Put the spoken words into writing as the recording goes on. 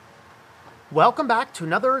Welcome back to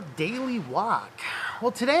another Daily Walk.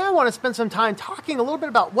 Well, today I want to spend some time talking a little bit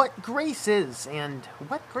about what grace is and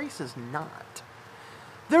what grace is not.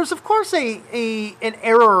 There's, of course, an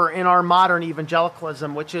error in our modern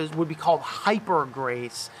evangelicalism, which would be called hyper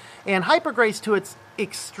grace. And hyper grace, to its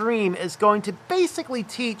extreme, is going to basically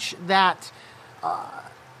teach that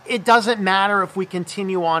it doesn't matter if we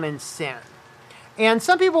continue on in sin. And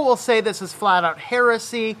some people will say this is flat out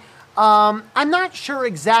heresy. I'm not sure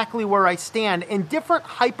exactly where I stand, and different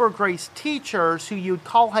hyper grace teachers, who you'd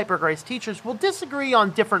call hyper grace teachers, will disagree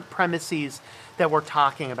on different premises that we're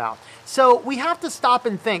talking about. So we have to stop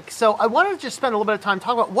and think. So I wanted to just spend a little bit of time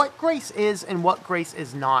talking about what grace is and what grace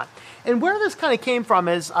is not. And where this kind of came from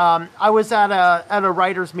is I was at a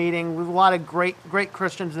writers' meeting with a lot of great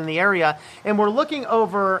Christians in the area, and we're looking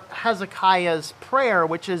over Hezekiah's prayer,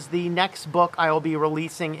 which is the next book I will be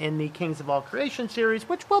releasing in the Kings of All Creation series,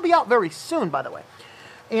 which will be out very soon, by the way.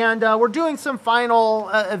 And we're doing some final,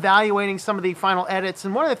 evaluating some of the final edits.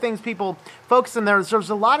 And one of the things people focus on there is there's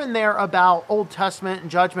a lot in there about Old Testament and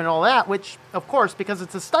judgment and all that, which, of course, because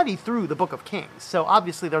it's a study through the book of Kings. So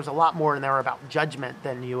obviously there's a lot more in there about judgment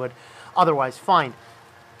than you would otherwise find.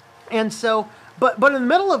 And so, but in the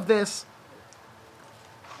middle of this,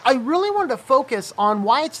 I really wanted to focus on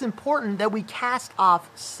why it's important that we cast off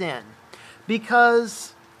sin.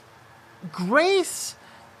 Because grace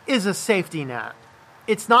is a safety net.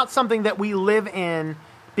 It's not something that we live in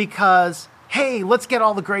because, hey, let's get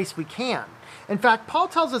all the grace we can. In fact, Paul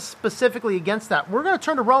tells us specifically against that. We're going to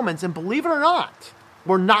turn to Romans, and believe it or not,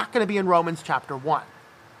 we're not going to be in Romans chapter 1.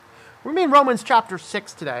 We're going to be in Romans chapter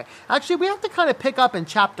 6 today. Actually, we have to kind of pick up in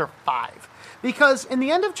chapter 5. Because in the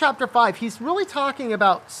end of chapter 5, he's really talking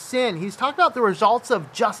about sin. He's talking about the results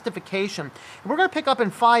of justification. And we're going to pick up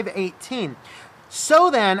in 5:18.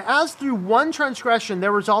 So then, as through one transgression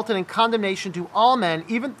there resulted in condemnation to all men,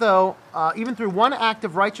 even through one act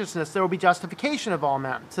of righteousness there will be justification of all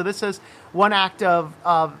men. So this is one act of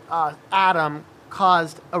Adam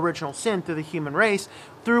caused original sin through the human race.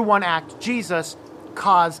 Through one act, Jesus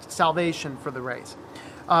caused salvation for the race.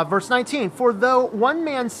 Verse 19, for though one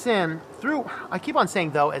man sinned through, I keep on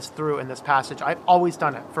saying though as through in this passage. I've always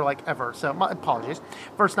done it for ever, so my apologies.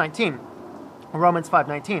 Verse 19, Romans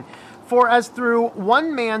 5:19. For as through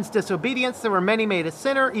one man's disobedience there were many made a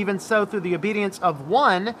sinner, even so through the obedience of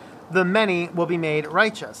one, the many will be made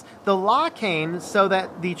righteous. The law came so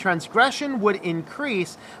that the transgression would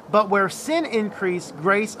increase, but where sin increased,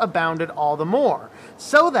 grace abounded all the more.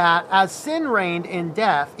 So that as sin reigned in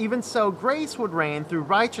death, even so grace would reign through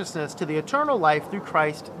righteousness to the eternal life through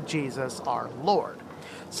Christ Jesus our Lord.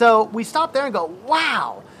 So we stop there and go,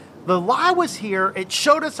 wow. The law was here, it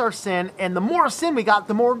showed us our sin, and the more sin we got,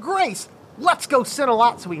 the more grace. Let's go sin a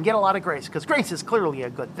lot so we can get a lot of grace, because grace is clearly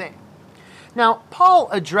a good thing. Now, Paul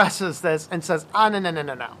addresses this and says,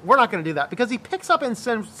 no. We're not going to do that, because he picks up in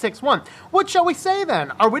 6:1. What shall we say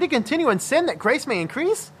then? Are we to continue in sin that grace may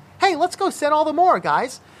increase? Hey, let's go sin all the more,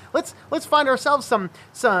 guys. Let's find ourselves some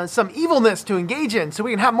evilness to engage in so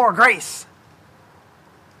we can have more grace.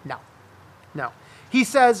 No. He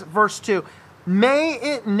says, verse 2, may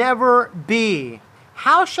it never be.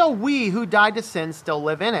 How shall we who died to sin still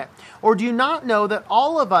live in it? Or do you not know that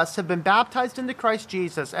all of us have been baptized into Christ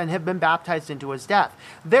Jesus and have been baptized into his death?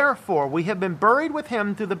 Therefore, we have been buried with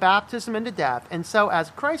him through the baptism into death, and so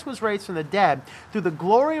as Christ was raised from the dead through the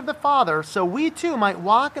glory of the Father, so we too might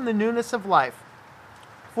walk in the newness of life.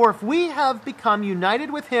 For if we have become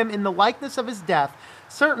united with him in the likeness of his death,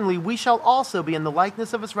 certainly we shall also be in the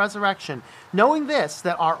likeness of his resurrection, knowing this,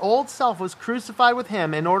 that our old self was crucified with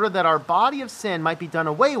him in order that our body of sin might be done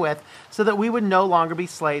away with, so that we would no longer be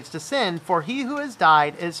slaves to sin, for he who has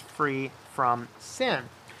died is free from sin.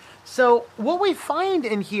 So what we find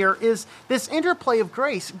in here is this interplay of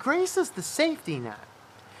grace. Grace is the safety net.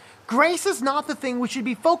 Grace is not the thing we should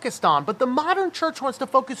be focused on, but the modern church wants to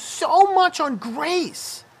focus so much on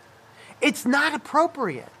grace. It's not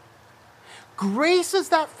appropriate. Grace is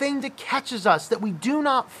that thing that catches us, that we do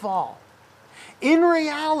not fall. In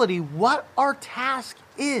reality, what our task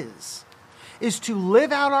is to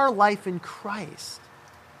live out our life in Christ,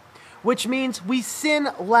 which means we sin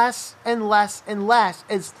less and less and less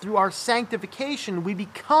as through our sanctification we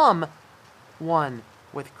become one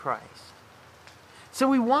with Christ. So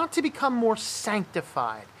we want to become more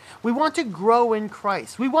sanctified. We want to grow in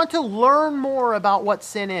Christ. We want to learn more about what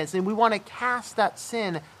sin is, and we want to cast that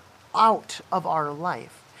sin out of our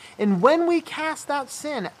life. And when we cast that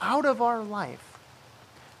sin out of our life,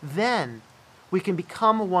 then we can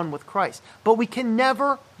become one with Christ. But we can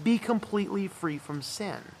never be completely free from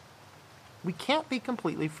sin. We can't be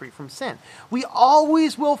completely free from sin. We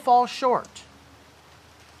always will fall short.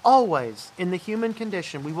 Always, in the human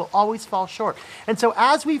condition, we will always fall short. And so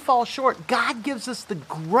as we fall short, God gives us the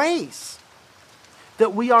grace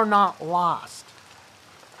that we are not lost.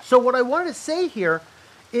 So what I want to say here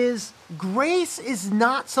is grace is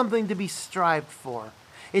not something to be strived for.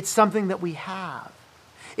 It's something that we have.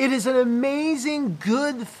 It is an amazing,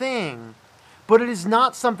 good thing, but it is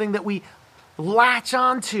not something that we latch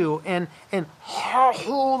onto and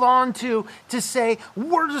hold on to say,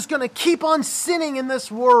 we're just going to keep on sinning in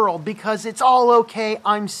this world because it's all okay,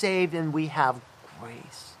 I'm saved, and we have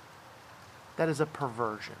grace. That is a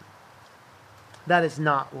perversion. That is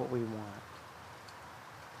not what we want.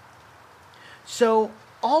 So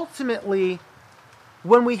ultimately,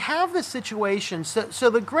 when we have this situation, so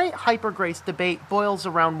the great hyper-grace debate boils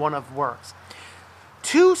around one of works.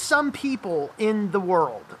 To some people in the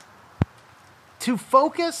world, to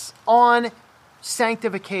focus on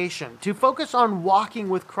sanctification, to focus on walking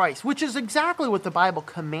with Christ, which is exactly what the Bible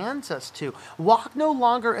commands us to. Walk no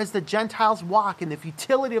longer as the Gentiles walk, and the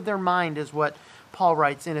futility of their mind is what Paul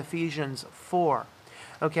writes in Ephesians 4.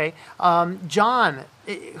 Okay, John,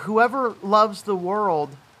 whoever loves the world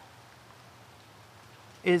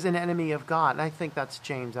is an enemy of God. And I think that's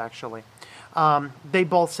James, actually. They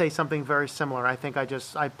both say something very similar. I think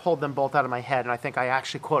I pulled them both out of my head, and I think I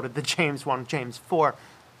actually quoted the James one, James 4.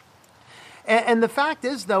 And the fact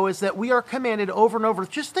is, though, is that we are commanded over and over.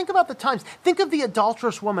 Just think about the times. Think of the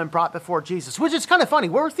adulterous woman brought before Jesus, which is kind of funny.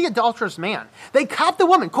 Where was the adulterous man? They caught the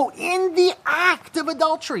woman, quote, in the act of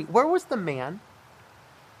adultery. Where was the man?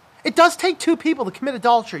 It does take two people to commit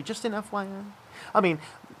adultery, just an FYI. I mean,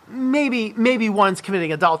 maybe one's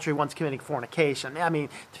committing adultery, one's committing fornication. I mean,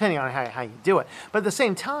 depending on how you do it. But at the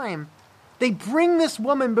same time, they bring this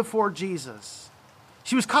woman before Jesus.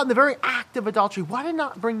 She was caught in the very act of adultery. Why did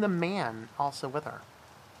not bring the man also with her?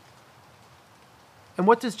 And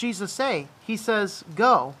what does Jesus say? He says,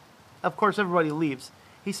 go. Of course, everybody leaves.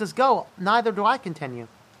 He says, go, neither do I condemn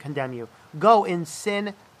you. Go and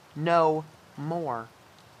sin no more.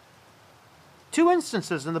 Two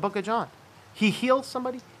instances in the book of John. He heals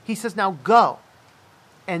somebody. He says, now go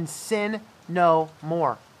and sin no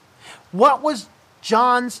more. What was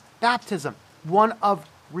John's baptism? One of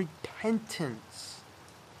repentance.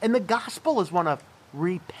 And the gospel is one of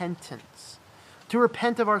repentance. To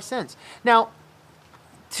repent of our sins. Now,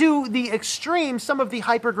 to the extreme, some of the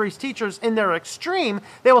hyper-grace teachers in their extreme,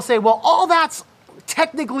 they will say, well, all that's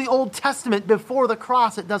technically Old Testament before the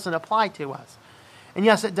cross. It doesn't apply to us. And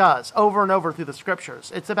yes, it does, over and over through the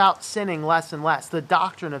scriptures. It's about sinning less and less, the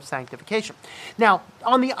doctrine of sanctification. Now,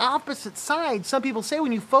 on the opposite side, some people say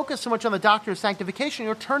when you focus so much on the doctrine of sanctification,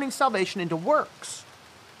 you're turning salvation into works.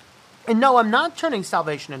 And no, I'm not turning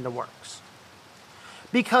salvation into works.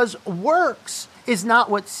 Because works is not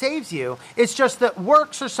what saves you. It's just that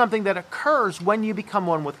works are something that occurs when you become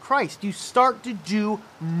one with Christ. You start to do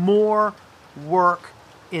more work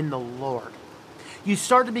in the Lord. You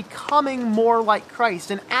start to becoming more like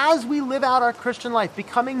Christ. And as we live out our Christian life,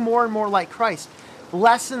 becoming more and more like Christ,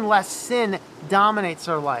 less and less sin dominates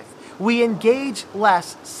our life. We engage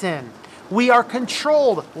less sin. We are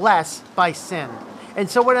controlled less by sin. And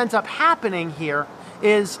so what ends up happening here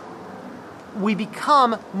is we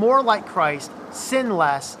become more like Christ, sin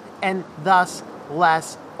less, and thus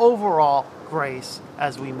less overall grace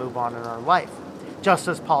as we move on in our life. Just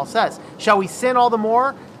as Paul says, shall we sin all the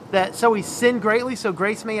more? That so we sin greatly so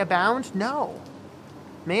grace may abound? No.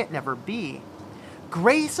 May it never be.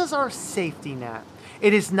 Grace is our safety net.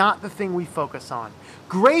 It is not the thing we focus on.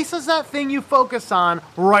 Grace is that thing you focus on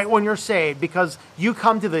right when you're saved because you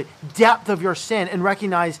come to the depth of your sin and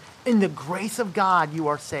recognize in the grace of God you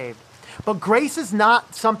are saved. But grace is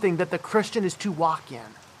not something that the Christian is to walk in.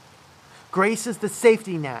 Grace is the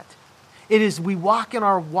safety net. It is we walk in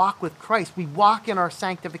our walk with Christ. We walk in our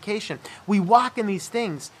sanctification. We walk in these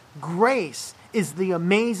things. Grace is the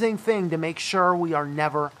amazing thing to make sure we are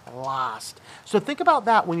never lost. So think about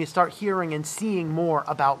that when you start hearing and seeing more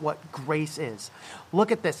about what grace is.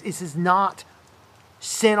 Look at this. This is not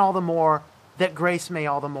sin all the more that grace may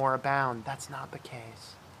all the more abound. That's not the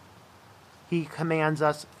case. He commands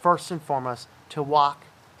us first and foremost to walk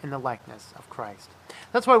in the likeness of Christ.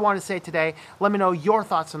 That's what I wanted to say today. Let me know your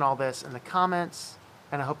thoughts on all this in the comments,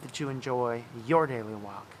 and I hope that you enjoy your daily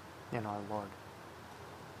walk in our Lord.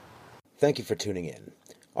 Thank you for tuning in.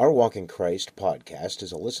 Our Walk in Christ podcast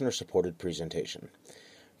is a listener-supported presentation.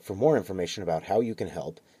 For more information about how you can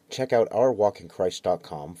help, check out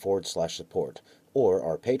ourwalkinchrist.com/support or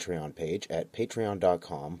our Patreon page at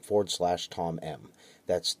patreon.com/TomM.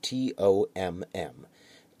 That's TOMM.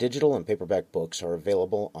 Digital and paperback books are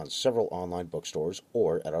available on several online bookstores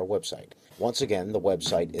or at our website. Once again, the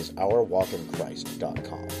website is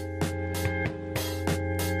ourwalkinchrist.com.